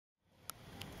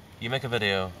You make a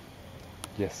video.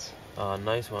 Yes. Oh,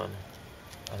 nice one.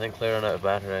 I think Claire ran out of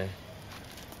battery.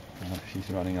 She's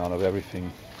running out of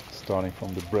everything, starting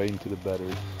from the brain to the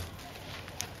battery.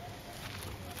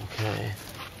 Okay.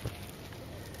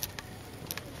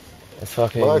 It's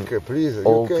fucking Mark, please,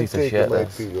 old you can piece of take shit, my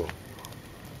this. pillow.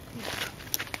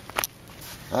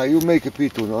 Ah, you make a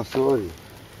pillow, no, sorry.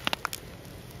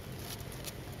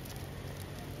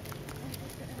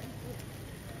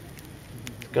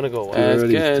 It's gonna go away. Too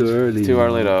early, it's good. too early. Too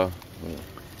early though.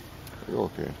 Yeah.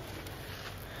 Okay.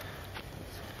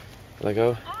 Let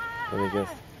go. Let me guess.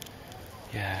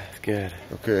 Yeah, it's good.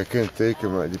 Okay, I can take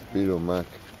my pillow, Mark.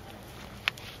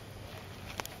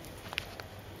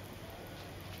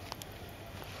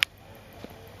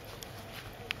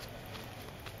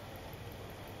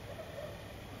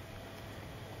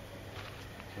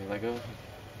 Okay, let go.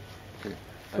 Okay.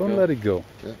 Don't let it go.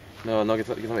 Yeah. No, let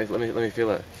me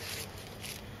feel it.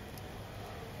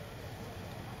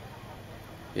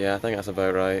 Yeah, I think that's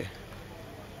about right.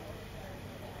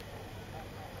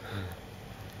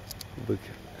 Look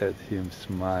at him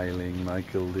smiling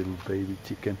like a little baby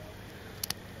chicken.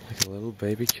 Like a little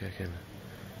baby chicken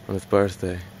on its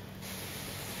birthday.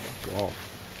 Wow.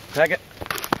 Take it.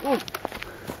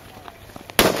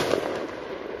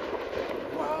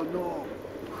 Wow, no.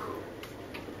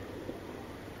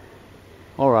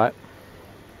 Alright.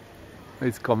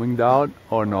 It's coming down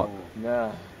or not?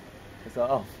 No, it's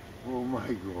off. Oh my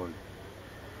God.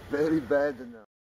 Very bad now.